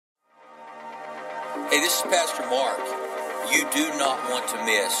Hey, this is Pastor Mark. You do not want to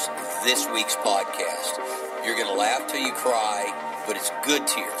miss this week's podcast. You're going to laugh till you cry, but it's good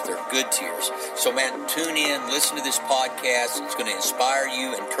tears. They're good tears. So, man, tune in, listen to this podcast. It's going to inspire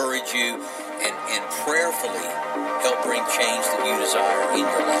you, encourage you, and prayerfully help bring change that you desire in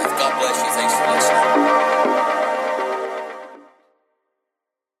your life. God bless you. Thanks for listening.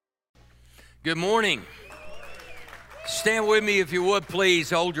 Good morning. Stand with me if you would, please.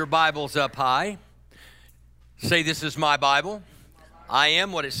 Hold your Bibles up high. Say, this is my Bible. I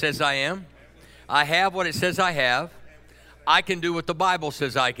am what it says I am. I have what it says I have. I can do what the Bible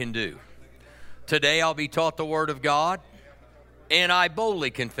says I can do. Today I'll be taught the Word of God, and I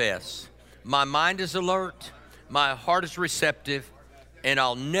boldly confess. My mind is alert, my heart is receptive, and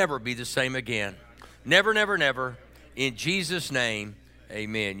I'll never be the same again. Never, never, never. In Jesus' name,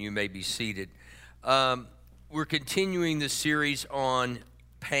 amen. You may be seated. We're continuing the series on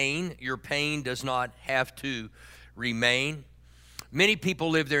pain. Your pain does not have to remain. Many people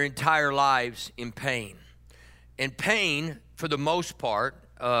live their entire lives in pain. And pain, for the most part,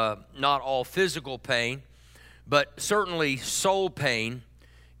 not all physical pain, but certainly soul pain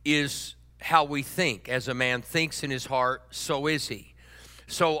is how we think. As a man thinks in his heart, so is he.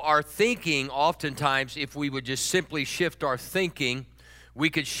 So our thinking, oftentimes, if we would just simply shift our thinking, we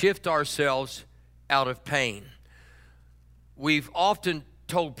could shift ourselves out of pain. We've often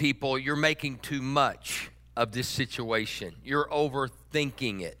told people, you're making too much of this situation. You're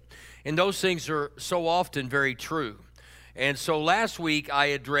overthinking it. And those things are so often very true. And so last week I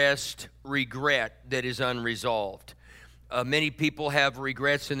addressed regret that is unresolved. Many people have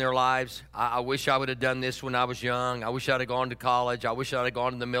regrets in their lives. I wish I would have done this when I was young. I wish I'd have gone to college. I wish I'd have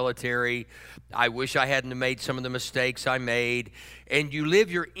gone to the military. I wish I hadn't made some of the mistakes I made. And you live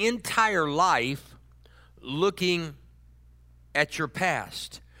your entire life looking at your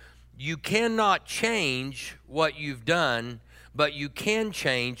past. You cannot change what you've done, but you can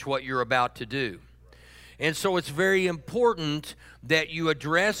change what you're about to do. And so it's very important that you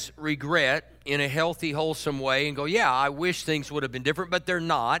address regret in a healthy, wholesome way and go, yeah, I wish things would have been different, but they're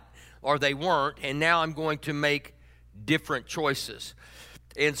not, or they weren't, and now I'm going to make different choices.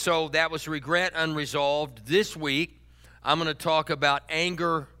 And so that was regret unresolved. This week, I'm going to talk about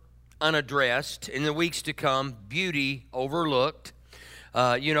anger unaddressed. In the weeks to come, beauty overlooked.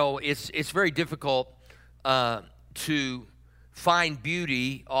 It's very difficult to find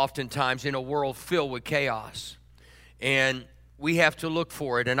beauty oftentimes in a world filled with chaos. And we have to look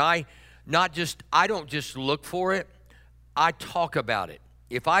for it. And I don't just look for it, I talk about it.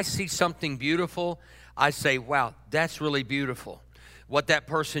 If I see something beautiful, I say, wow, that's really beautiful. What that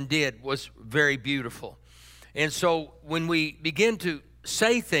person did was very beautiful. And so when we begin to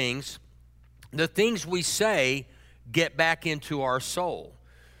say things, the things we say get back into our soul.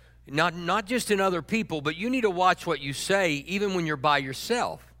 Not just in other people, but you need to watch what you say even when you're by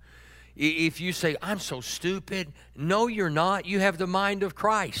yourself. If you say, I'm so stupid, no, you're not. You have the mind of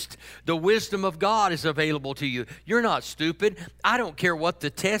Christ. The wisdom of God is available to you. You're not stupid. I don't care what the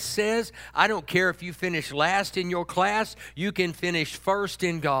test says. I don't care if you finish last in your class. You can finish first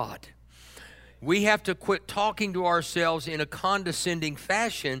in God. We have to quit talking to ourselves in a condescending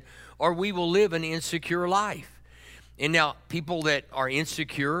fashion, or we will live an insecure life. And now, people that are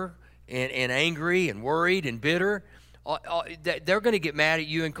insecure and angry and worried and bitter, they're going to get mad at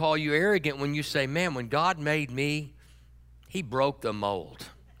you and call you arrogant when you say, man, when God made me, He broke the mold.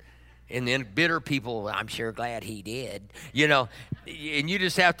 And then bitter people, I'm sure glad He did. And you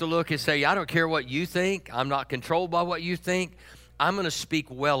just have to look and say, I don't care what you think. I'm not controlled by what you think. I'm going to speak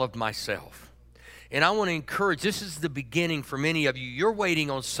well of myself. And I want to encourage, this is the beginning for many of you. You're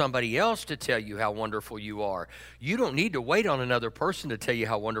waiting on somebody else to tell you how wonderful you are. You don't need to wait on another person to tell you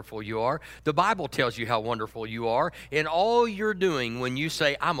how wonderful you are. The Bible tells you how wonderful you are. And all you're doing when you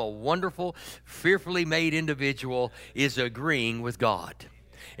say, I'm a wonderful, fearfully made individual, is agreeing with God.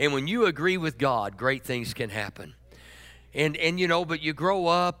 And when you agree with God, great things can happen. But you grow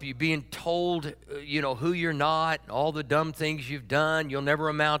up, you're being told, who you're not, all the dumb things you've done, you'll never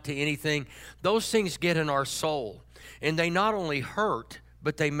amount to anything. Those things get in our soul, and they not only hurt,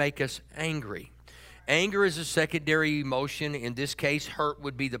 but they make us angry. Anger is a secondary emotion. In this case, hurt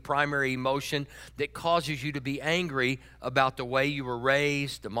would be the primary emotion that causes you to be angry about the way you were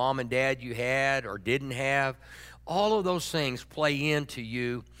raised, the mom and dad you had or didn't have. All of those things play into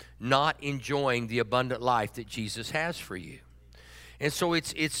you not enjoying the abundant life that Jesus has for you. And so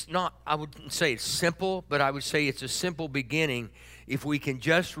it's not, I wouldn't say it's simple, but I would say it's a simple beginning if we can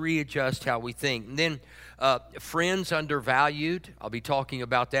just readjust how we think. And then friends undervalued. I'll be talking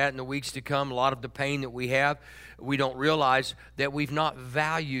about that in the weeks to come. A lot of the pain that we have, we don't realize that we've not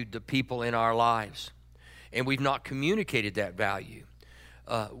valued the people in our lives, and we've not communicated that value.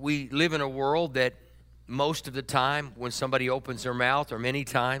 We live in a world that most of the time when somebody opens their mouth, or many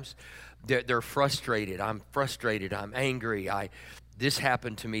times, they're frustrated. I'm frustrated. I'm angry. This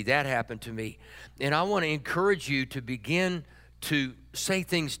happened to me. That happened to me. And I want to encourage you to begin to say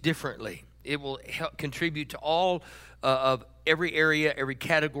things differently. It will help contribute to all of every area, every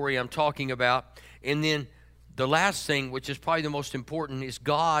category I'm talking about. And then the last thing, which is probably the most important, is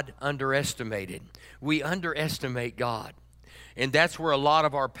God underestimated. We underestimate God. And that's where a lot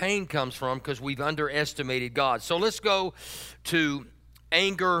of our pain comes from, because we've underestimated God. So let's go to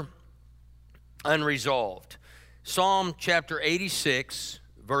anger unresolved. Psalm chapter 86,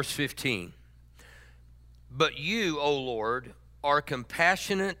 verse 15. But you, O Lord, are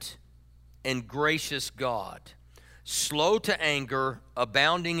compassionate and gracious God, slow to anger,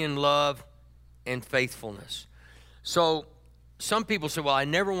 abounding in love and faithfulness. So some people say, well, I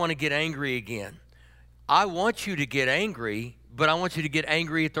never want to get angry again. I want you to get angry, but I want you to get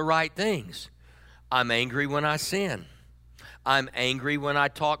angry at the right things. I'm angry when I sin. I'm angry when I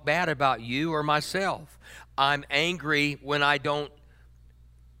talk bad about you or myself. I'm angry when I don't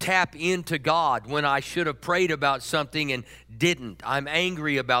tap into God, when I should have prayed about something and didn't. I'm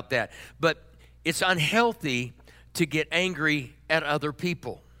angry about that. But it's unhealthy to get angry at other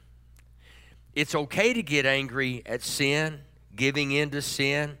people. It's okay to get angry at sin, giving in to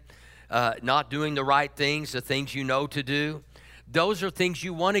sin, not doing the right things, the things you know to do. Those are things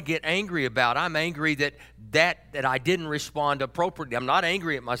you want to get angry about. I'm angry that I didn't respond appropriately. I'm not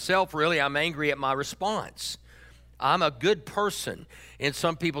angry at myself, really. I'm angry at my response. I'm a good person. And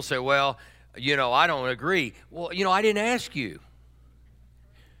some people say, well, I don't agree. Well, I didn't ask you.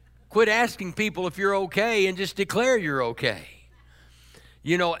 Quit asking people if you're okay and just declare you're okay.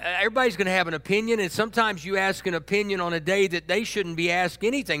 Everybody's going to have an opinion, and sometimes you ask an opinion on a day that they shouldn't be asked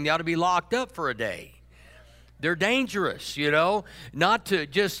anything. They ought to be locked up for a day. They're dangerous, not to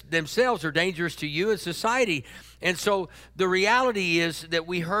just themselves. They're dangerous to you and society. And so the reality is that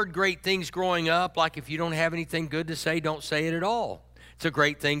we heard great things growing up, like if you don't have anything good to say, don't say it at all. It's a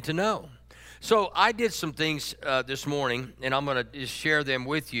great thing to know. So I did some things this morning, and I'm going to just share them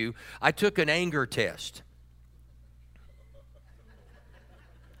with you. I took an anger test.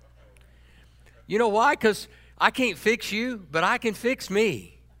 You know why? Because I can't fix you, but I can fix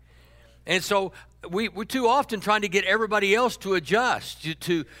me. And so we're too often trying to get everybody else to adjust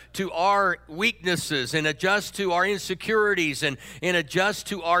to our weaknesses and adjust to our insecurities and adjust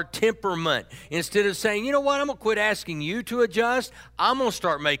to our temperament. Instead of saying, you know what, I'm going to quit asking you to adjust. I'm going to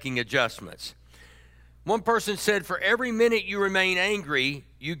start making adjustments. One person said, for every minute you remain angry,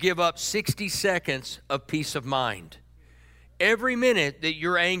 you give up 60 seconds of peace of mind. Every minute that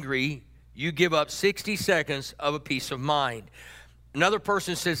you're angry, you give up 60 seconds of a peace of mind. Another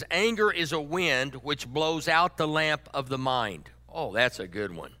person says, anger is a wind which blows out the lamp of the mind. Oh, that's a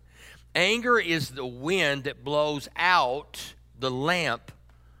good one. Anger is the wind that blows out the lamp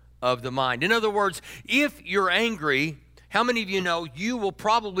of the mind. In other words, if you're angry, how many of you know you will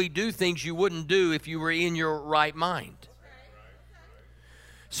probably do things you wouldn't do if you were in your right mind?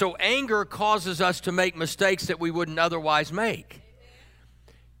 So anger causes us to make mistakes that we wouldn't otherwise make.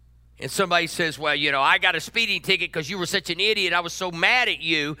 And somebody says, well, I got a speeding ticket because you were such an idiot. I was so mad at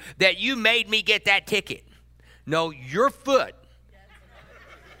you that you made me get that ticket. No, your foot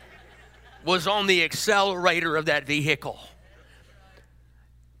was on the accelerator of that vehicle.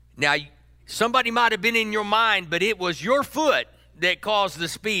 Now, somebody might have been in your mind, but it was your foot that caused the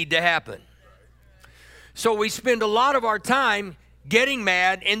speed to happen. So we spend a lot of our time getting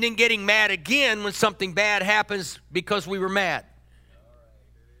mad and then getting mad again when something bad happens because we were mad.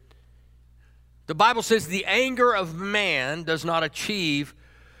 The Bible says the anger of man does not achieve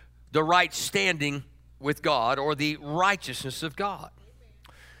the right standing with God or the righteousness of God.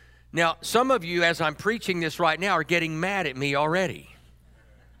 Now, some of you, as I'm preaching this right now, are getting mad at me already.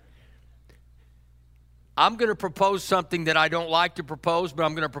 I'm going to propose something that I don't like to propose, but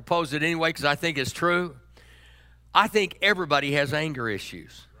I'm going to propose it anyway because I think it's true. I think everybody has anger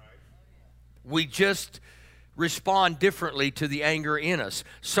issues. We just respond differently to the anger in us.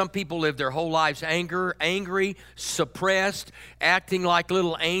 Some people live their whole lives angry, suppressed, acting like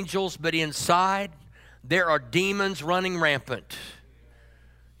little angels, but inside there are demons running rampant.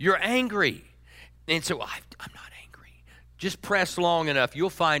 You're angry. And so, I'm not angry. Just press long enough, you'll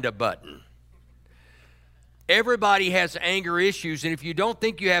find a button. Everybody has anger issues, and if you don't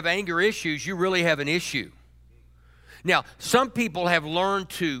think you have anger issues, you really have an issue. Now, some people have learned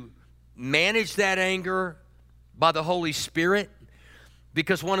to manage that anger by the Holy Spirit,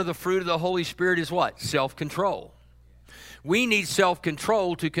 because one of the fruit of the Holy Spirit is what? Self-control. We need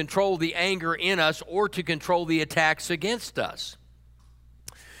self-control to control the anger in us or to control the attacks against us.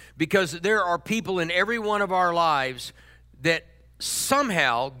 Because there are people in every one of our lives that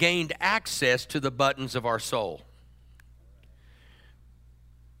somehow gained access to the buttons of our soul.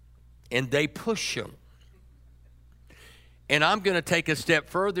 And they push them. And I'm going to take a step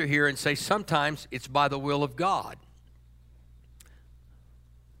further here and say sometimes it's by the will of God.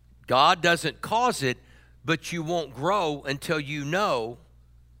 God doesn't cause it, but you won't grow until you know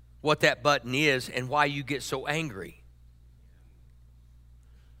what that button is and why you get so angry.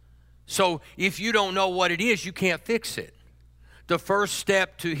 So if you don't know what it is, you can't fix it. The first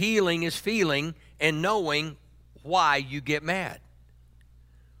step to healing is feeling and knowing why you get mad.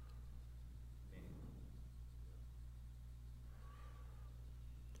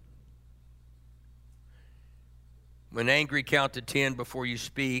 When angry, count to 10 before you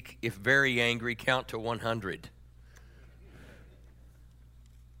speak. If very angry, count to 100.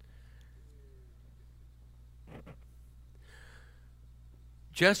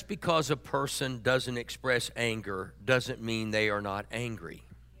 Just because a person doesn't express anger doesn't mean they are not angry.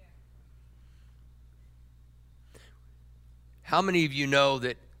 How many of you know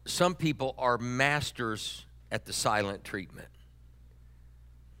that some people are masters at the silent treatment?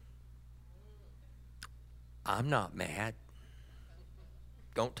 I'm not mad.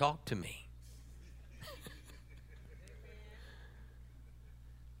 Don't talk to me.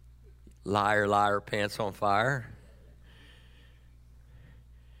 Liar, liar, pants on fire.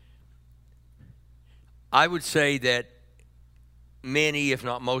 I would say that many, if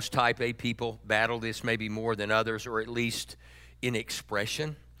not most type A people battle this maybe more than others, or at least in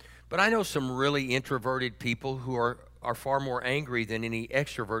expression. But I know some really introverted people who are far more angry than any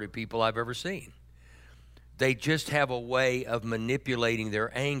extroverted people I've ever seen. They just have a way of manipulating their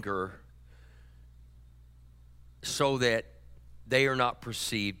anger so that they are not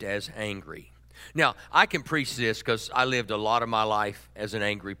perceived as angry. Now, I can preach this because I lived a lot of my life as an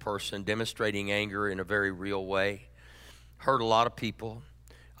angry person, demonstrating anger in a very real way. Hurt a lot of people,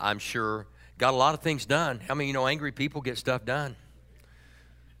 I'm sure. Got a lot of things done. How many of you know angry people get stuff done?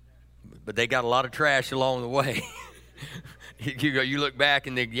 But they got a lot of trash along the way. You look back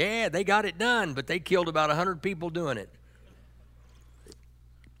and think, yeah, they got it done, but they killed about 100 people doing it.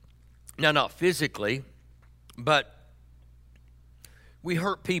 Now, not physically, but we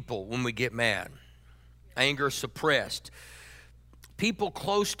hurt people when we get mad. Anger suppressed. People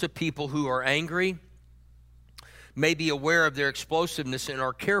close to people who are angry may be aware of their explosiveness and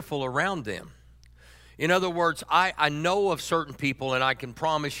are careful around them. In other words, I know of certain people, and I can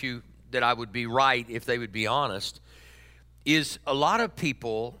promise you that I would be right if they would be honest, is a lot of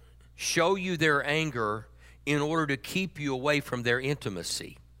people show you their anger in order to keep you away from their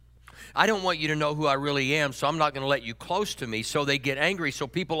intimacy. I don't want you to know who I really am, so I'm not going to let you close to me. So they get angry. So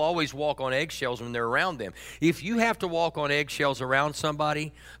people always walk on eggshells when they're around them. If you have to walk on eggshells around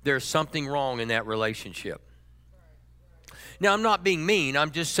somebody, there's something wrong in that relationship. Now, I'm not being mean.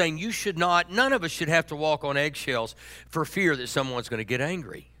 I'm just saying you should not, none of us should have to walk on eggshells for fear that someone's going to get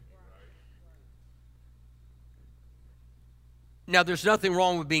angry. Now, there's nothing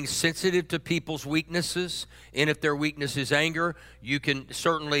wrong with being sensitive to people's weaknesses, and if their weakness is anger, you can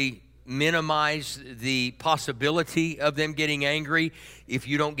certainly minimize the possibility of them getting angry if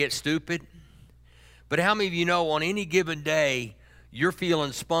you don't get stupid. But how many of you know on any given day, you're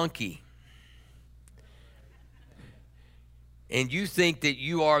feeling spunky, and you think that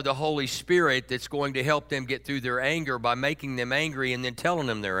you are the Holy Spirit that's going to help them get through their anger by making them angry and then telling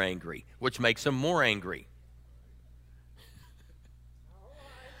them they're angry, which makes them more angry?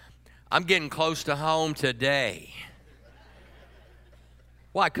 I'm getting close to home today.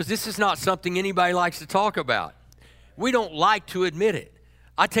 Why? Because this is not something anybody likes to talk about. We don't like to admit it.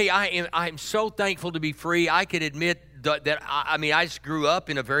 I tell you, I am so thankful to be free. I could admit that I just grew up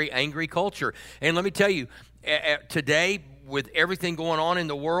in a very angry culture. And let me tell you, today, with everything going on in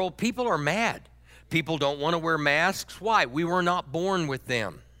the world, people are mad. People don't want to wear masks. Why? We were not born with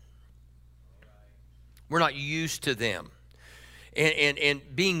them. We're not used to them. And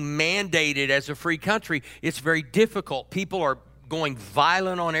being mandated as a free country, it's very difficult. People are going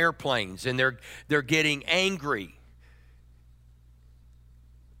violent on airplanes, and they're getting angry.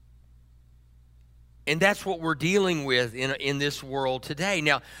 And that's what we're dealing with in this world today.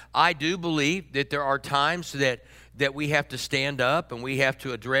 Now, I do believe that there are times that we have to stand up and we have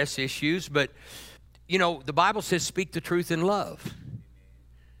to address issues, but the Bible says speak the truth in love.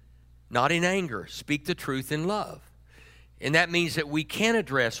 Not in anger. Speak the truth in love. And that means that we can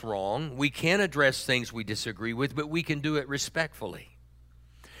address wrong. We can address things we disagree with, but we can do it respectfully.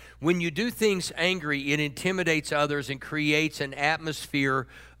 When you do things angry, it intimidates others and creates an atmosphere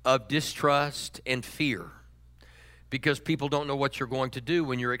of distrust and fear because people don't know what you're going to do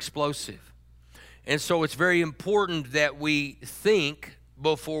when you're explosive. And so it's very important that we think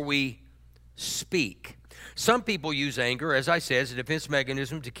before we speak. Some people use anger, as I said, as a defense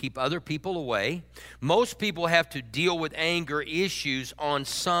mechanism to keep other people away. Most people have to deal with anger issues on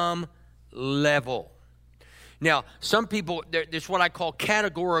some level. Now, some people, there's what I call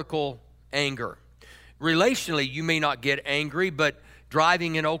categorical anger. Relationally, you may not get angry, but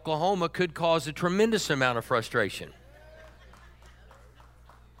driving in Oklahoma could cause a tremendous amount of frustration.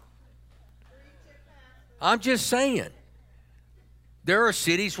 I'm just saying. There are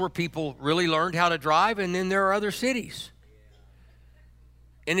cities where people really learned how to drive, and then there are other cities.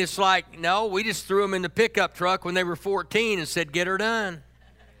 And it's like, no, we just threw them in the pickup truck when they were 14 and said, get her done.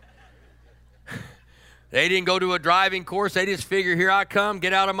 They didn't go to a driving course. They just figure, here I come,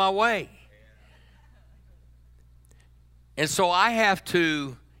 get out of my way. And so I have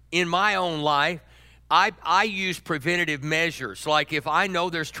to, in my own life, I use preventative measures. Like if I know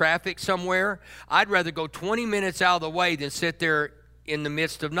there's traffic somewhere, I'd rather go 20 minutes out of the way than sit there in the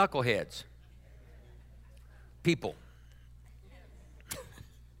midst of knuckleheads. People.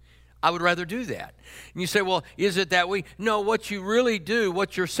 I would rather do that. And you say, well, is it that way? No, what you really do,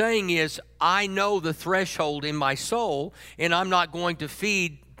 what you're saying is, I know the threshold in my soul, and I'm not going to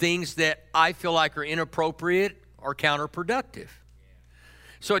feed things that I feel like are inappropriate or counterproductive.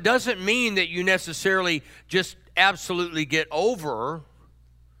 So it doesn't mean that you necessarily just absolutely get over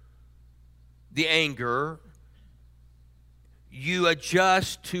the anger. You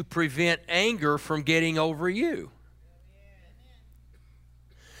adjust to prevent anger from getting over you.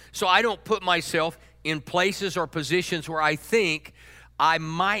 So I don't put myself in places or positions where I think I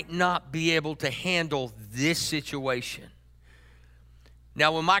might not be able to handle this situation.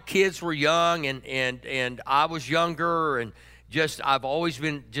 Now, when my kids were young and I was younger and I've always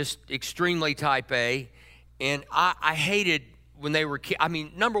been just extremely type A, and I hated when they were kids. I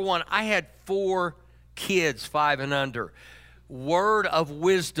mean, number one, I had 4 kids, 5 and under. Word of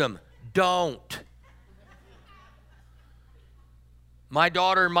wisdom, don't. My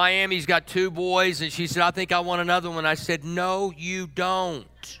daughter in Miami's got 2 boys, and she said, I think I want another one. I said, no, you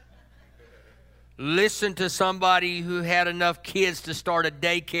don't. Listen to somebody who had enough kids to start a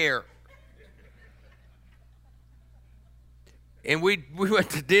daycare. And we went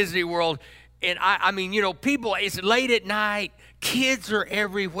to Disney World, and I mean, people, it's late at night. Kids are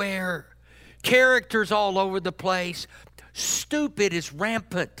everywhere. Characters all over the place. Stupid is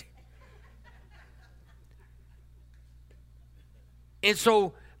rampant. And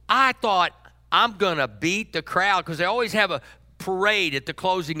so I thought, I'm going to beat the crowd, because they always have a parade at the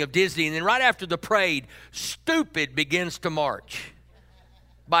closing of Disney. And then right after the parade, stupid begins to march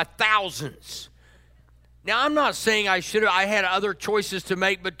by thousands. Now, I'm not saying I had other choices to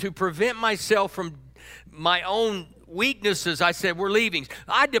make, but to prevent myself from my own weaknesses, I said, we're leaving.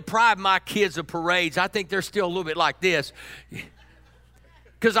 I deprive my kids of parades. I think they're still a little bit like this.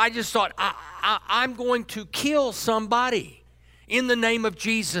 Because I just thought, I'm going to kill somebody in the name of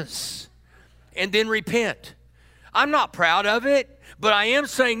Jesus and then repent. I'm not proud of it, but I am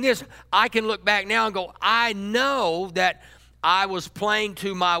saying this. I can look back now and go, I know that I was playing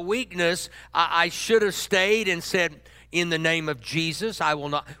to my weakness. I should have stayed and said, in the name of Jesus, I will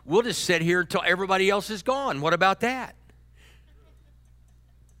not. We'll just sit here until everybody else is gone. What about that?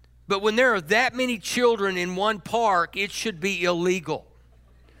 But when there are that many children in one park, it should be illegal.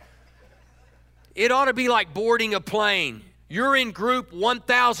 It ought to be like boarding a plane. You're in group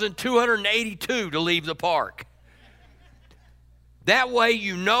 1,282 to leave the park. That way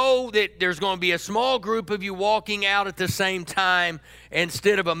you know that there's going to be a small group of you walking out at the same time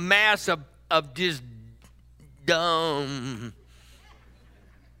instead of a mass of just dumb.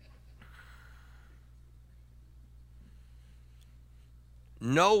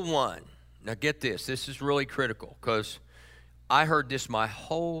 No one, now get this is really critical, because I heard this my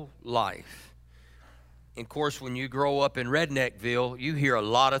whole life. And of course, when you grow up in Redneckville, you hear a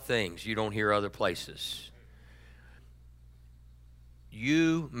lot of things you don't hear other places.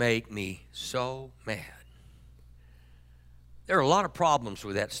 You make me so mad. There are a lot of problems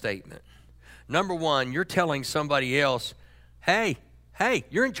with that statement. Number one, you're telling somebody else, hey,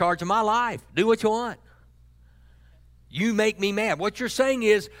 you're in charge of my life. Do what you want. You make me mad. What you're saying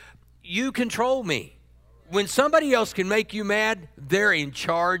is, you control me. When somebody else can make you mad, they're in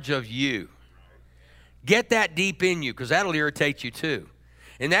charge of you. Get that deep in you, because that'll irritate you too.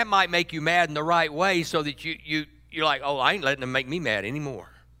 And that might make you mad in the right way, so that you're like, oh, I ain't letting them make me mad anymore.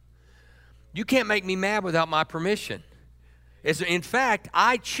 You can't make me mad without my permission. In fact,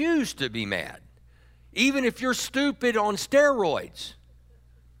 I choose to be mad. Even if you're stupid on steroids,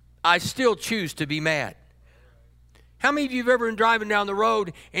 I still choose to be mad. How many of you have ever been driving down the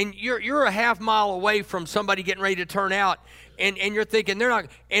road and you're a half mile away from somebody getting ready to turn out, and you're thinking they're not,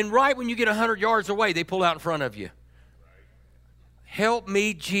 and right when you get 100 yards away, they pull out in front of you. Help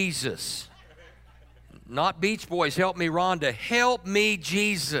me, Jesus. Not Beach Boys, help me, Rhonda. Help me,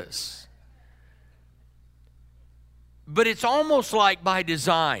 Jesus. But it's almost like by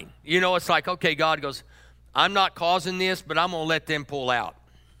design. You know, it's like, okay, God goes, I'm not causing this, but I'm going to let them pull out.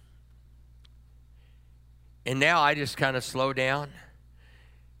 And now I just kind of slow down,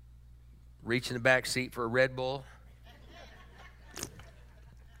 reach in the back seat for a Red Bull.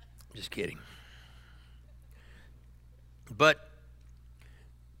 Just kidding. But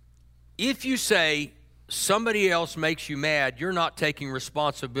if you say somebody else makes you mad, you're not taking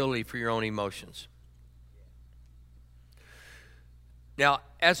responsibility for your own emotions. Now,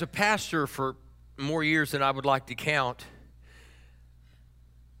 as a pastor for more years than I would like to count,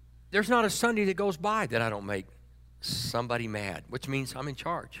 there's not a Sunday that goes by that I don't make somebody mad, which means I'm in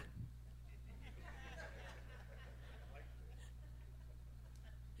charge.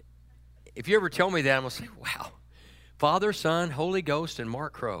 If you ever tell me that, I'm going to say, wow, Father, Son, Holy Ghost, and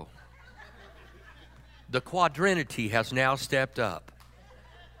Mark Crow. The quadrinity has now stepped up.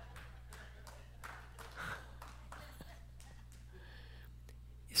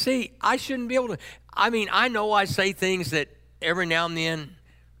 See, I shouldn't be able to. I mean, I know I say things that every now and then,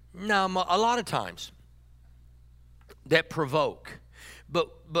 no, a lot of times, that provoke. But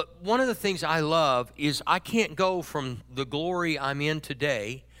one of the things I love is I can't go from the glory I'm in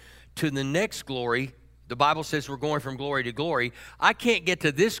today to the next glory. The Bible says we're going from glory to glory. I can't get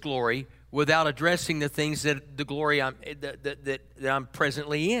to this glory without addressing the things that the glory that I'm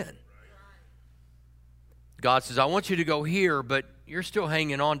presently in. God says, I want you to go here, but you're still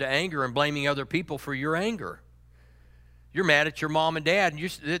hanging on to anger and blaming other people for your anger. You're mad at your mom and dad,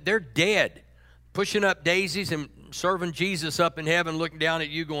 and they're dead, pushing up daisies and serving Jesus up in heaven, looking down at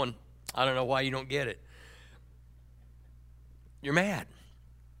you going, I don't know why you don't get it. You're mad.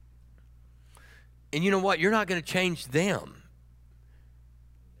 And you know what? You're not going to change them.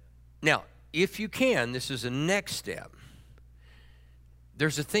 Now, if you can, this is the next step.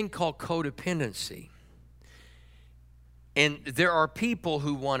 There's a thing called codependency. And there are people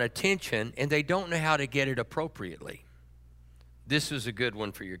who want attention, and they don't know how to get it appropriately. This is a good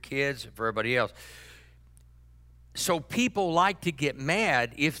one for your kids, for everybody else. So people like to get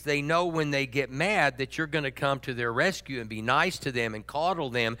mad if they know when they get mad that you're going to come to their rescue and be nice to them and coddle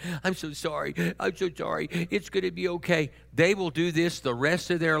them. I'm so sorry. I'm so sorry. It's going to be okay. They will do this the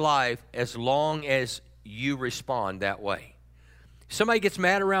rest of their life as long as you respond that way. Somebody gets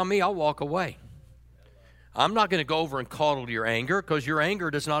mad around me, I'll walk away. I'm not going to go over and coddle your anger, because your anger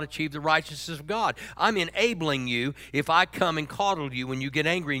does not achieve the righteousness of God. I'm enabling you if I come and coddle you when you get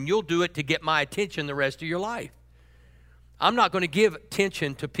angry, and you'll do it to get my attention the rest of your life. I'm not going to give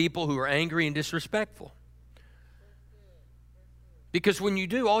attention to people who are angry and disrespectful. Because when you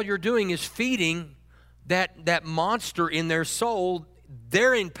do, all you're doing is feeding that monster in their soul.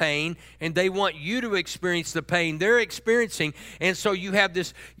 They're in pain, and they want you to experience the pain they're experiencing. And so you have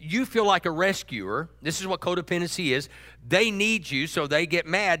this, you feel like a rescuer. This is what codependency is. They need you, so they get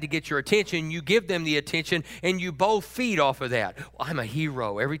mad to get your attention. You give them the attention, and you both feed off of that. Well, I'm a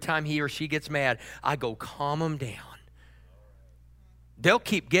hero. Every time he or she gets mad, I go calm them down. They'll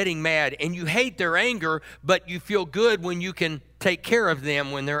keep getting mad, and you hate their anger, but you feel good when you can take care of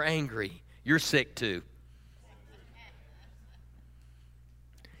them when they're angry. You're sick too.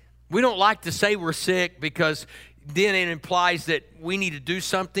 We don't like to say we're sick, because then it implies that we need to do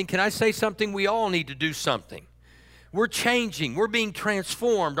something. Can I say something? We all need to do something. We're changing. We're being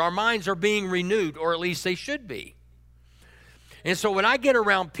transformed. Our minds are being renewed, or at least they should be. And so when I get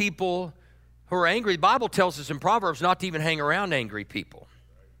around people who are angry, the Bible tells us in Proverbs not to even hang around angry people.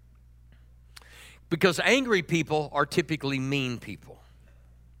 Because angry people are typically mean people.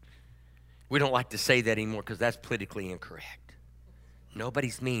 We don't like to say that anymore because that's politically incorrect.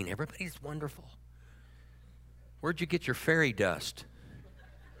 Nobody's mean. Everybody's wonderful. Where'd you get your fairy dust?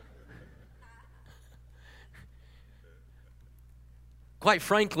 Quite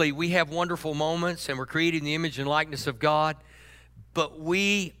frankly, we have wonderful moments, and we're created in the image and likeness of God, but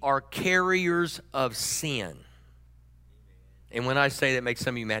we are carriers of sin. And when I say that, makes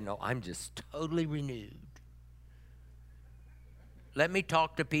some of you mad. No, I'm just totally renewed. Let me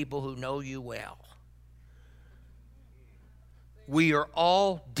talk to people who know you well. We are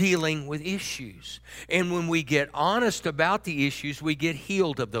all dealing with issues. And when we get honest about the issues, we get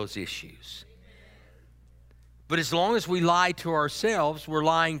healed of those issues. But as long as we lie to ourselves, we're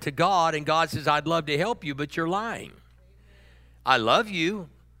lying to God, and God says, I'd love to help you, but you're lying. I love you,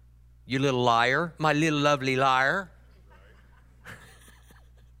 you little liar, my little lovely liar.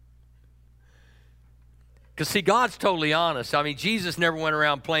 Because, see, God's totally honest. I mean, Jesus never went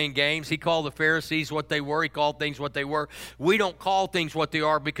around playing games. He called the Pharisees what they were. He called things what they were. We don't call things what they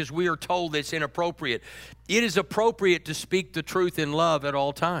are because we are told it's inappropriate. It is appropriate to speak the truth in love at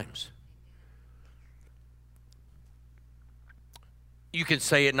all times. You can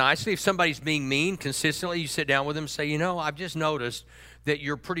say it nicely. If somebody's being mean consistently, you sit down with them and say, you know, I've just noticed that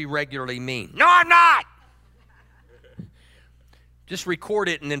you're pretty regularly mean. No, I'm not. Just record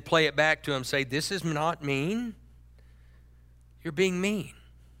it and then play it back to them. Say, this is not mean. You're being mean.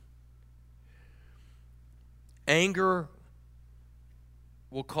 Anger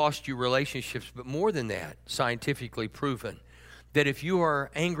will cost you relationships, but more than that, scientifically proven, that if you are an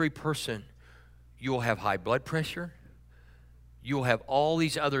angry person, you will have high blood pressure, you'll have all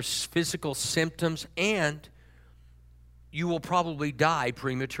these other physical symptoms, and you will probably die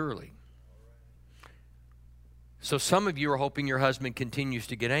prematurely. So some of you are hoping your husband continues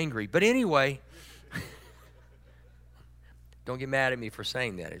to get angry. But anyway, don't get mad at me for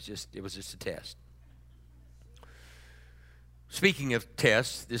saying that. It was just a test. Speaking of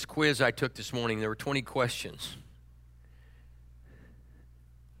tests, this quiz I took this morning, there were 20 questions.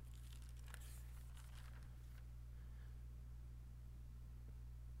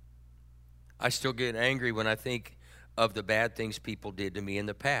 I still get angry when I think of the bad things people did to me in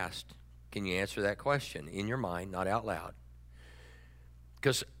the past. Can you answer that question in your mind, not out loud?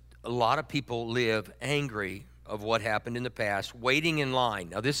 Because a lot of people live angry of what happened in the past, waiting in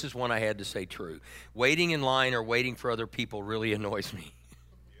line. Now, this is one I had to say true. Waiting in line or waiting for other people really annoys me.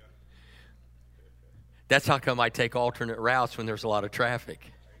 That's how come I take alternate routes when there's a lot of traffic,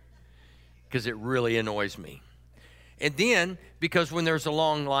 because it really annoys me. And then, because when there's a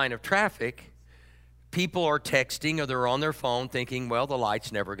long line of traffic, people are texting or they're on their phone thinking, well, the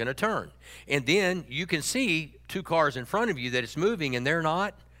light's never going to turn. And then you can see two cars in front of you that it's moving and they're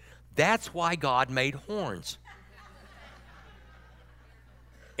not. That's why God made horns.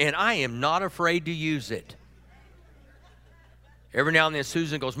 And I am not afraid to use it. Every now and then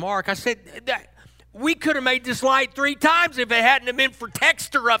Susan goes, Mark, I said, we could have made this light 3 times if it hadn't have been for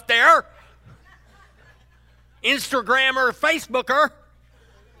Texter up there. Instagrammer, Facebooker,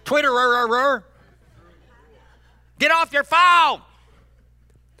 Twitterer. Get off your phone.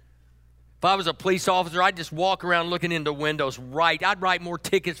 If I was a police officer, I'd just walk around looking into windows. I'd write more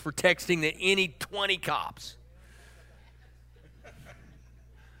tickets for texting than any 20 cops.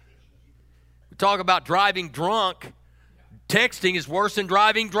 We talk about driving drunk. Texting is worse than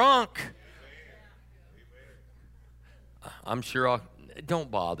driving drunk. I'm sure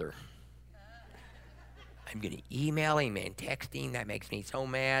don't bother. I'm going to email him and texting. That makes me so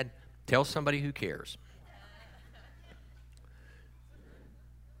mad. Tell somebody who cares.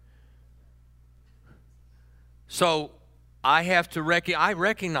 So I have to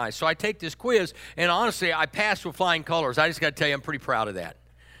recognize. So I take this quiz, and honestly, I passed with flying colors. I just got to tell you, I'm pretty proud of that.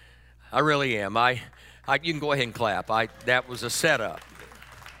 I really am. You can go ahead and clap. That was a setup.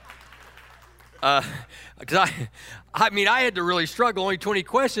 Because I had to really struggle. Only 20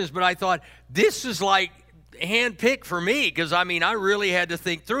 questions, but I thought this is like handpicked for me, because I really had to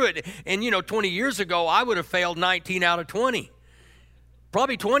think through it. And 20 years ago, I would have failed 19 out of 20,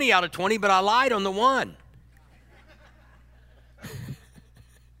 probably 20 out of 20, but I lied on the one.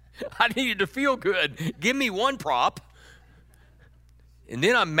 I needed to feel good. Give me one prop, and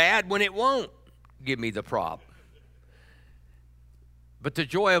then I'm mad when it won't give me the prop. But the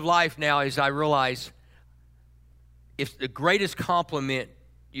joy of life now is I realize if the greatest compliment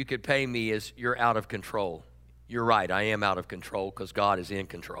you could pay me is you're out of control. You're right, I am out of control because God is in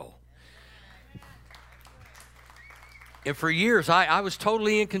control. And for years, I was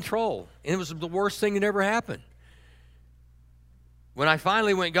totally in control, and it was the worst thing that ever happened. When I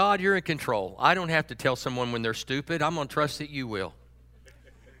finally went, God, you're in control. I don't have to tell someone when they're stupid. I'm going to trust that you will.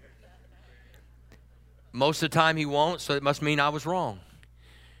 Most of the time he won't, so it must mean I was wrong.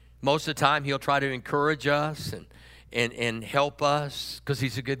 Most of the time he'll try to encourage us and help us because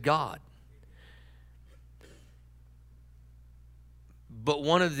he's a good God. But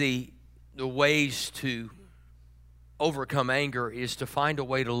one of the ways to overcome anger is to find a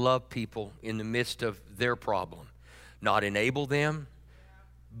way to love people in the midst of their problem. Not enable them,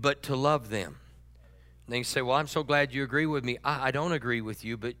 but to love them. And they say, well, I'm so glad you agree with me. I don't agree with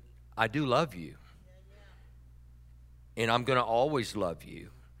you, but I do love you. and I'm going to always love you.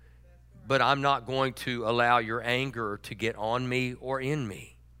 But I'm not going to allow your anger to get on me or in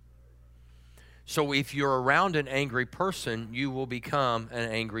me. So if you're around an angry person, you will become an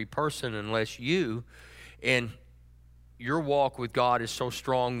angry person unless you and your walk with God is so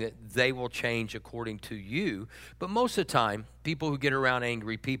strong that they will change according to you. But most of the time, people who get around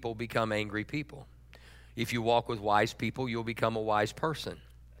angry people become angry people. If you walk with wise people, you'll become a wise person.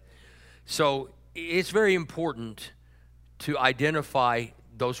 So it's very important to identify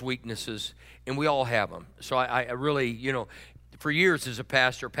those weaknesses, and we all have them. So I really, for years as a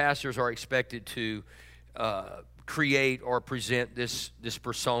pastor, pastors are expected to create or present this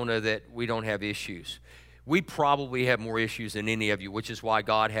persona that we don't have issues. We probably have more issues than any of you, which is why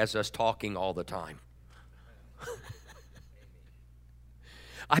God has us talking all the time.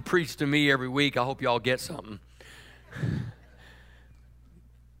 I preach to me every week. I hope y'all get something.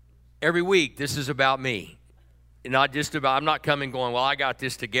 Every week, this is about me. Not just about, I'm not coming going, well, I got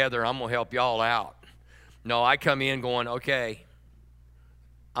this together. I'm going to help y'all out. No, I come in going, okay,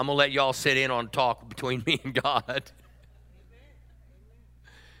 I'm going to let y'all sit in on talk between me and God.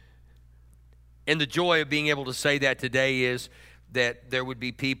 And the joy of being able to say that today is that there would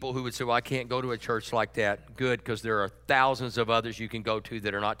be people who would say, well, I can't go to a church like that. Good, because there are thousands of others you can go to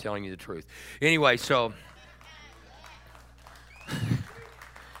that are not telling you the truth. Anyway, so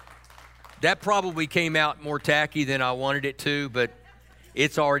that probably came out more tacky than I wanted it to, but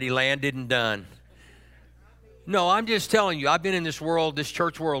it's already landed and done. No, I'm just telling you, I've been in this world, this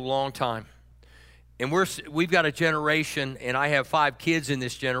church world, a long time. And we've got a generation, and I have 5 kids in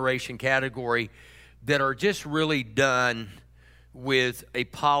this generation category that are just really done with a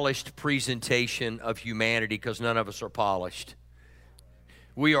polished presentation of humanity, because none of us are polished.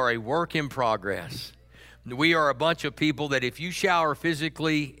 We are a work in progress. We are a bunch of people that if you shower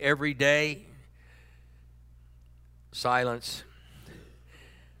physically every day, silence,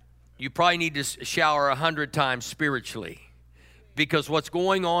 you probably need to shower 100 times spiritually. Because what's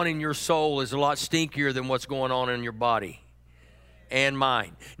going on in your soul is a lot stinkier than what's going on in your body and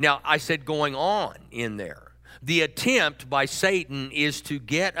mind. Now, I said going on in there. The attempt by Satan is to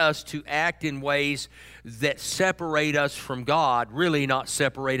get us to act in ways that separate us from God, really not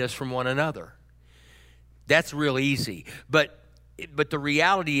separate us from one another. That's real easy. But the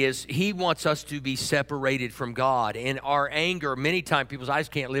reality is he wants us to be separated from God. And our anger, many times people say, I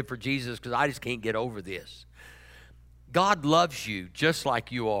just can't live for Jesus because I just can't get over this. God loves you just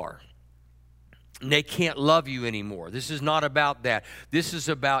like you are. And they can't love you anymore. This is not about that. This is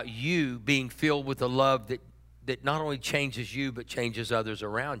about you being filled with a love that not only changes you, but changes others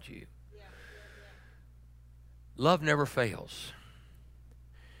around you. Love never fails.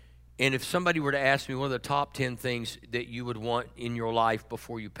 And if somebody were to ask me what are the top 10 things that you would want in your life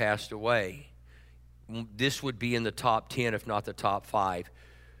before you passed away, this would be in the top 10, if not the top 5.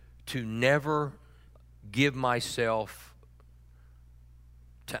 To never give myself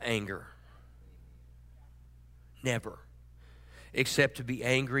to anger. Never. Except to be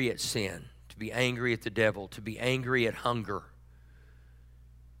angry at sin, to be angry at the devil, to be angry at hunger.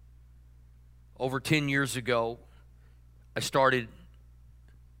 Over 10 years ago, I started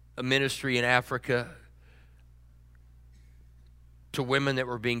a ministry in Africa to women that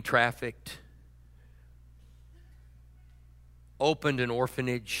were being trafficked, opened an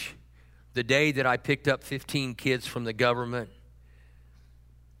orphanage. The day that I picked up 15 kids from the government,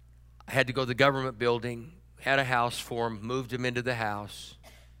 I had to go to the government building, had a house for them, moved them into the house.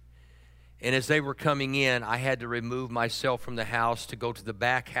 And as they were coming in, I had to remove myself from the house to go to the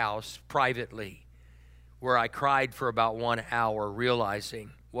back house privately, where I cried for about 1 hour,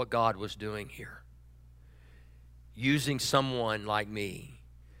 realizing what God was doing here. Using someone like me.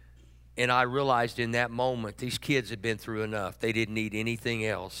 And I realized in that moment, these kids had been through enough. They didn't need anything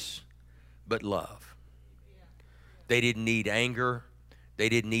else but love. They didn't need anger. They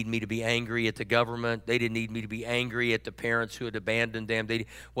didn't need me to be angry at the government. They didn't need me to be angry at the parents who had abandoned them.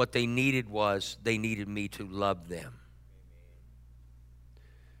 What they needed was they needed me to love them.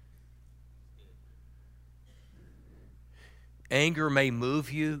 Anger may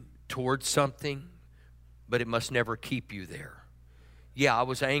move you towards something, but it must never keep you there. Yeah, I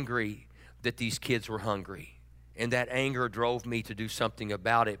was angry that these kids were hungry, and that anger drove me to do something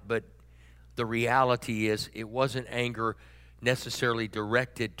about it, but the reality is it wasn't anger necessarily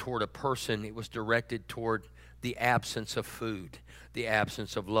directed toward a person. It was directed toward the absence of food, the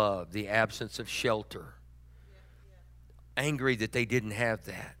absence of love, the absence of shelter. Angry that they didn't have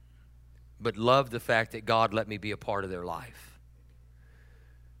that, but loved the fact that God let me be a part of their life.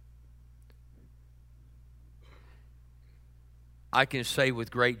 I can say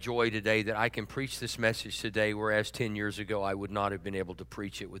with great joy today that I can preach this message today, whereas 10 years ago I would not have been able to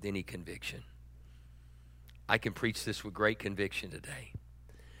preach it with any conviction. I can preach this with great conviction today.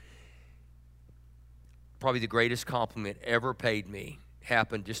 Probably the greatest compliment ever paid me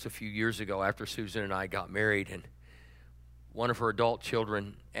happened just a few years ago after Susan and I got married, and one of her adult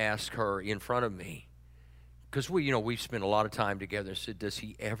children asked her in front of me, because we've spent a lot of time together, and said, "Does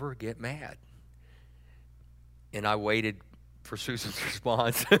he ever get mad?" And I waited for Susan's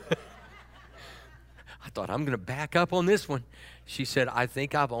response. I thought, I'm going to back up on this one. She said, "I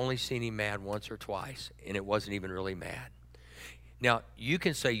think I've only seen him mad once or twice, and it wasn't even really mad." Now, you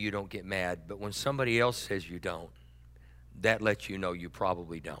can say you don't get mad, but when somebody else says you don't, that lets you know you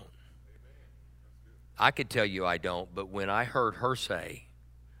probably don't. I could tell you I don't, but when I heard her say,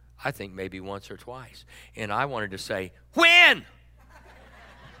 I think maybe once or twice, and I wanted to say, "When?"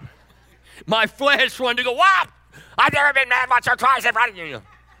 My flesh wanted to go, "What? I've never been mad once or twice in front of you."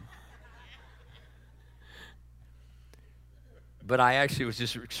 But I actually was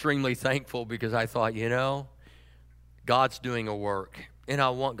just extremely thankful, because I thought, God's doing a work, and I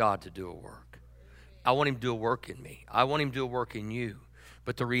want God to do a work. I want him to do a work in me. I want him to do a work in you.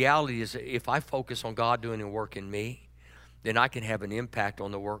 But the reality is that if I focus on God doing a work in me, then I can have an impact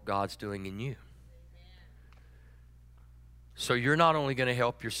on the work God's doing in you. So you're not only going to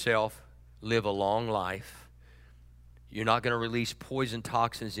help yourself live a long life, you're not going to release poison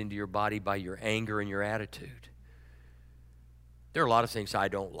toxins into your body by your anger and your attitude. There are a lot of things I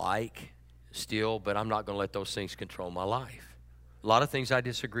don't like still, but I'm not going to let those things control my life. A lot of things I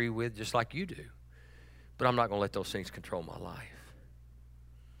disagree with, just like you do, but I'm not going to let those things control my life.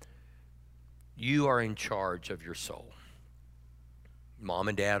 You are in charge of your soul. Mom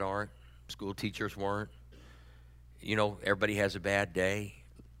and dad aren't. School teachers weren't. Everybody has a bad day.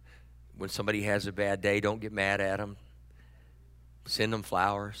 When somebody has a bad day, don't get mad at them. Send them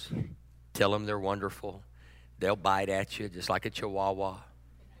flowers. Tell them they're wonderful. They'll bite at you just like a chihuahua.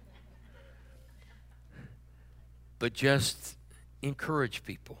 But just encourage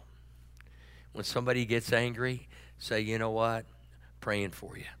people. When somebody gets angry, say, "You know what? Praying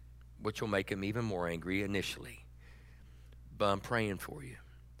for you," which will make them even more angry initially. But I'm praying for you.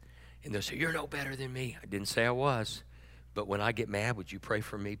 And they'll say, "You're no better than me." I didn't say I was. But when I get mad, would you pray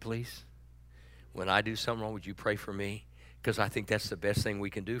for me, please? When I do something wrong, would you pray for me? Because I think that's the best thing we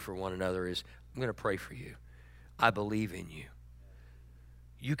can do for one another is, I'm going to pray for you. I believe in you.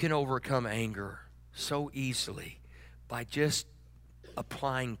 You can overcome anger so easily by just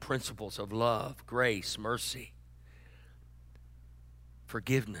applying principles of love, grace, mercy,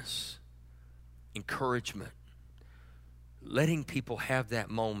 forgiveness, encouragement, letting people have that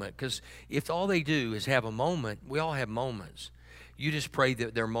moment. Because if all they do is have a moment, we all have moments. You just pray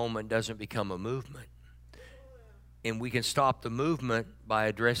that their moment doesn't become a movement. And we can stop the movement by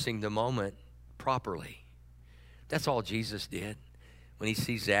addressing the moment properly. That's all Jesus did. When he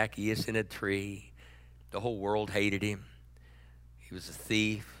sees Zacchaeus in a tree, the whole world hated him. He was a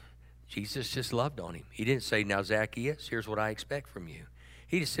thief. Jesus just loved on him. He didn't say, "Now, Zacchaeus, here's what I expect from you."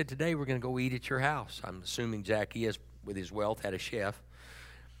 He just said, "Today we're going to go eat at your house." I'm assuming Zacchaeus, with his wealth, had a chef.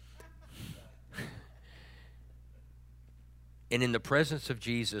 And in the presence of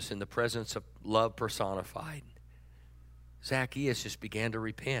Jesus, in the presence of love personified, Zacchaeus just began to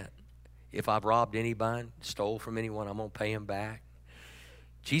repent. If I've robbed anybody, stole from anyone, I'm going to pay him back.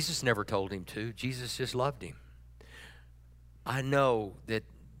 Jesus never told him to. Jesus just loved him. I know that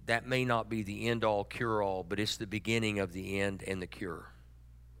that may not be the end-all, cure-all, but it's the beginning of the end and the cure,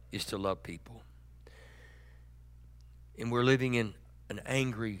 is to love people. And we're living in an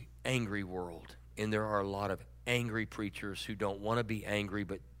angry, angry world. And there are a lot of angry preachers who don't want to be angry,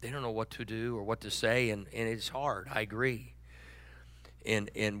 but they don't know what to do or what to say, and it's hard. I agree. And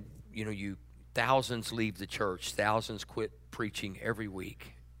thousands leave the church. Thousands quit preaching every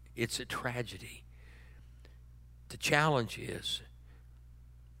week. It's a tragedy. The challenge is,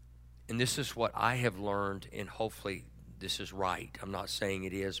 and this is what I have learned, and hopefully this is right. I'm not saying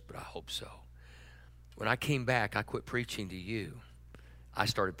it is, but I hope so. When I came back, I quit preaching to you. I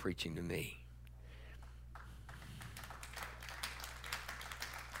started preaching to me.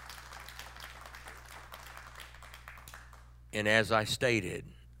 And as I stated,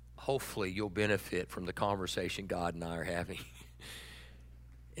 hopefully you'll benefit from the conversation God and I are having.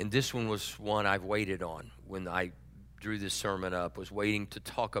 And this one was one I've waited on when I drew this sermon up, was waiting to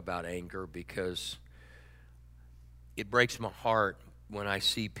talk about anger, because it breaks my heart when I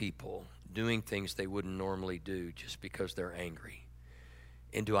see people doing things they wouldn't normally do just because they're angry.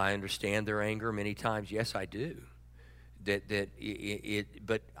 And do I understand their anger? Many times, yes, I do.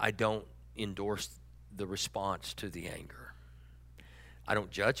 But I don't endorse the response to the anger. I don't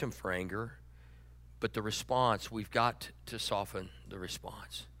judge them for anger, but the response, we've got to soften the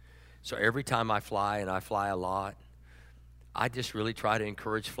response. So every time I fly, and I fly a lot, I just really try to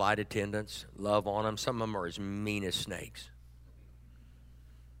encourage flight attendants, love on them. Some of them are as mean as snakes.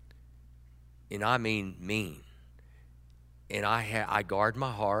 And I mean mean. And I guard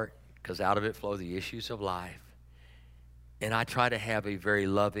my heart, because out of it flow the issues of life. And I try to have a very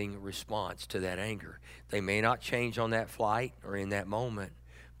loving response to that anger. They may not change on that flight or in that moment,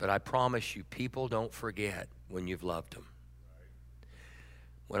 but I promise you, people don't forget when you've loved them.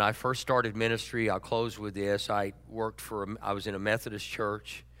 When I first started ministry, I'll close with this. I was in a Methodist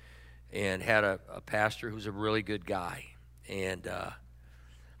church and had a pastor who was a really good guy. And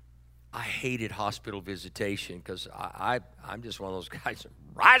I hated hospital visitation because I'm just one of those guys,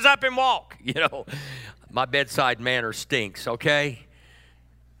 rise up and walk, you know. My bedside manner stinks, okay?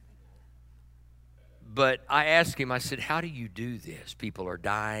 But I asked him, I said, how do you do this? People are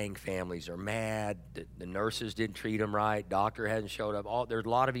dying, families are mad, the nurses didn't treat them right, doctor hasn't showed up. There's a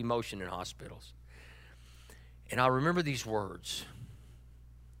lot of emotion in hospitals. And I remember these words.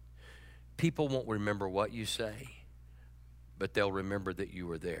 People won't remember what you say, but they'll remember that you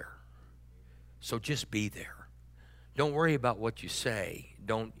were there. So just be there. Don't worry about what you say.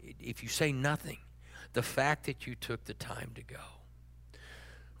 If you say nothing, the fact that you took the time to go.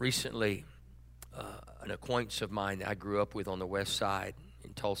 Recently, an acquaintance of mine that I grew up with on the west side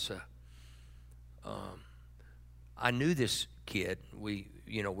in Tulsa, I knew this kid. We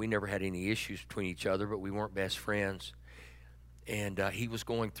never had any issues between each other, but we weren't best friends. And he was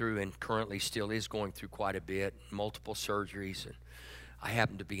going through, and currently still is going through quite a bit, multiple surgeries. And I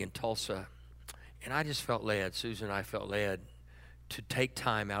happened to be in Tulsa, and I just felt led, Susan and I felt led to take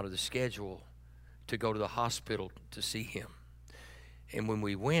time out of the schedule to go to the hospital to see him. And when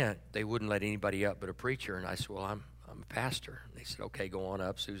we went, they wouldn't let anybody up but a preacher. And I said, well, I'm a pastor. And they said, okay, go on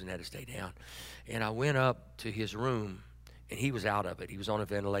up. Susan had to stay down. And I went up to his room, and he was out of it. He was on a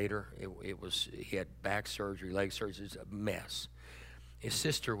ventilator. He had back surgery, leg surgery. It was a mess. His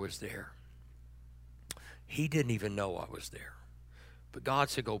sister was there. He didn't even know I was there. But God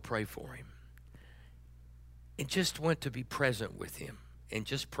said, go pray for him. And just went to be present with him and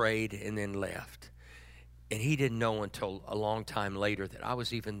just prayed and then left. And he didn't know until a long time later that I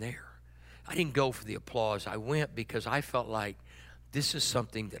was even there. I didn't go for the applause. I went because I felt like this is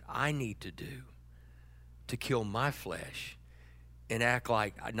something that I need to do to kill my flesh and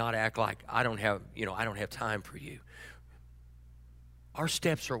not act like I don't have time for you. Our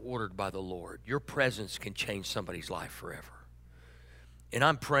steps are ordered by the Lord. Your presence can change somebody's life forever. And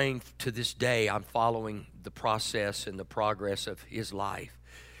I'm praying to this day, I'm following the process and the progress of his life.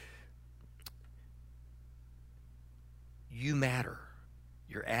 You matter.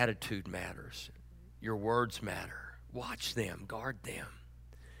 Your attitude matters. Your words matter. Watch them. Guard them.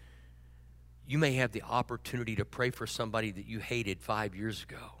 You may have the opportunity to pray for somebody that you hated 5 years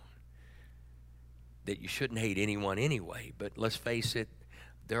ago. That you shouldn't hate anyone anyway. But let's face it,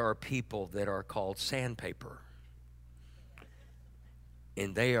 there are people that are called sandpaper.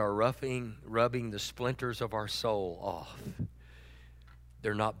 And they are rubbing the splinters of our soul off.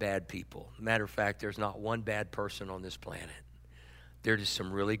 They're not bad people. Matter of fact, there's not one bad person on this planet. There are just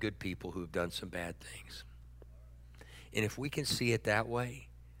some really good people who have done some bad things. And if we can see it that way,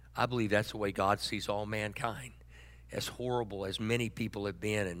 I believe that's the way God sees all mankind. As horrible as many people have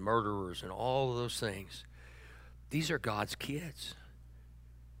been, and murderers and all of those things, these are God's kids.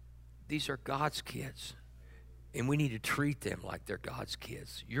 These are God's kids. And we need to treat them like they're God's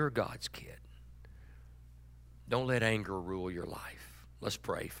kids. You're God's kid. Don't let anger rule your life. Let's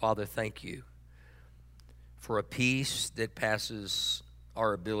pray. Father, thank you for a peace that passes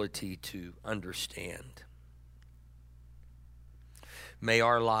our ability to understand. May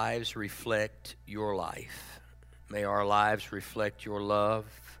our lives reflect your life. May our lives reflect your love,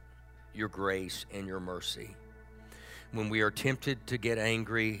 your grace, and your mercy. When we are tempted to get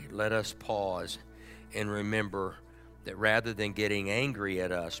angry, let us pause and remember that rather than getting angry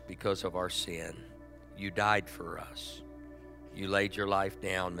at us because of our sin, you died for us. You laid your life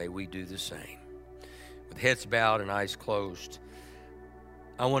down. May we do the same. With heads bowed and eyes closed,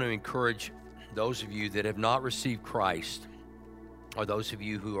 I want to encourage those of you that have not received Christ, or those of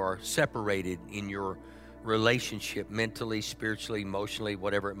you who are separated in your relationship mentally, spiritually, emotionally,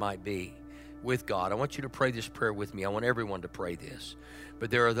 whatever it might be, with God. I want you to pray this prayer with me. I want everyone to pray this. But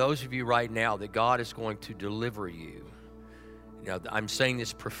there are those of you right now that God is going to deliver you. Now, I'm saying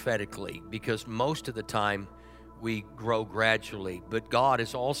this prophetically because most of the time we grow gradually, but God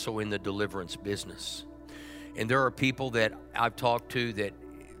is also in the deliverance business. And there are people that I've talked to that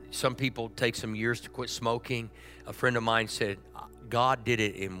some people take some years to quit smoking. A friend of mine said, God did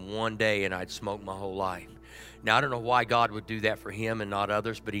it in one day and I'd smoked my whole life. Now, I don't know why God would do that for him and not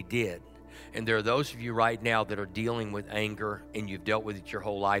others, but he did. And there are those of you right now that are dealing with anger, and you've dealt with it your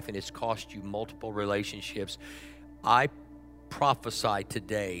whole life, and it's cost you multiple relationships. I prophesy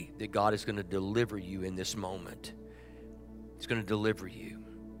today that God is going to deliver you in this moment. He's going to deliver you.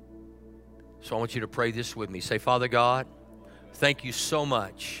 So I want you to pray this with me. Say, Father God, thank you so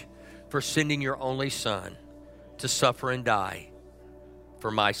much for sending your only Son to suffer and die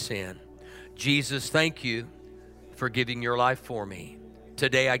for my sin. Jesus, thank you for giving your life for me.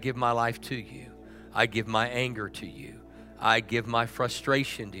 Today I give my life to you. I give my anger to you. I give my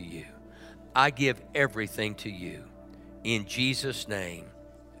frustration to you. I give everything to you. In Jesus' name,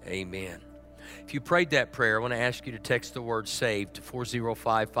 amen. If you prayed that prayer, I want to ask you to text the word SAVED to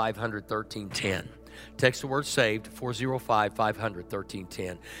 405-500-1310. Text the word SAVED to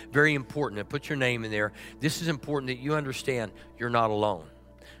 405-500-1310. Very important. And put your name in there. This is important that you understand you're not alone.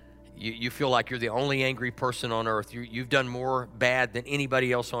 You feel like you're the only angry person on earth. You've done more bad than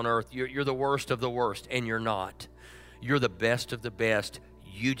anybody else on earth. You're the worst of the worst, and you're not. You're the best of the best.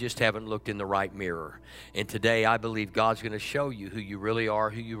 You just haven't looked in the right mirror. And today I believe God's going to show you who you really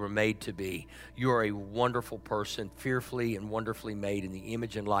are, who you were made to be. You are a wonderful person, fearfully and wonderfully made in the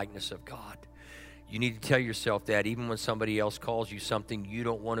image and likeness of God. You need to tell yourself that even when somebody else calls you something you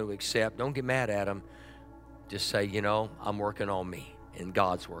don't want to accept. Don't get mad at them. Just say, you know, I'm working on me. And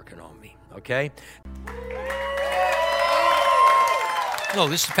God's working on me, okay? Hello,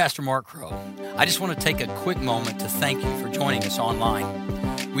 this is Pastor Mark Crow. I just want to take a quick moment to thank you for joining us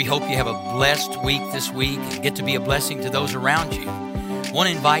online. We hope you have a blessed week this week and get to be a blessing to those around you. I want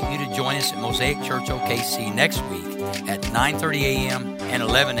to invite you to join us at Mosaic Church OKC next week at 9:30 a.m. and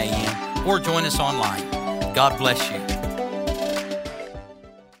 11 a.m. or join us online. God bless you.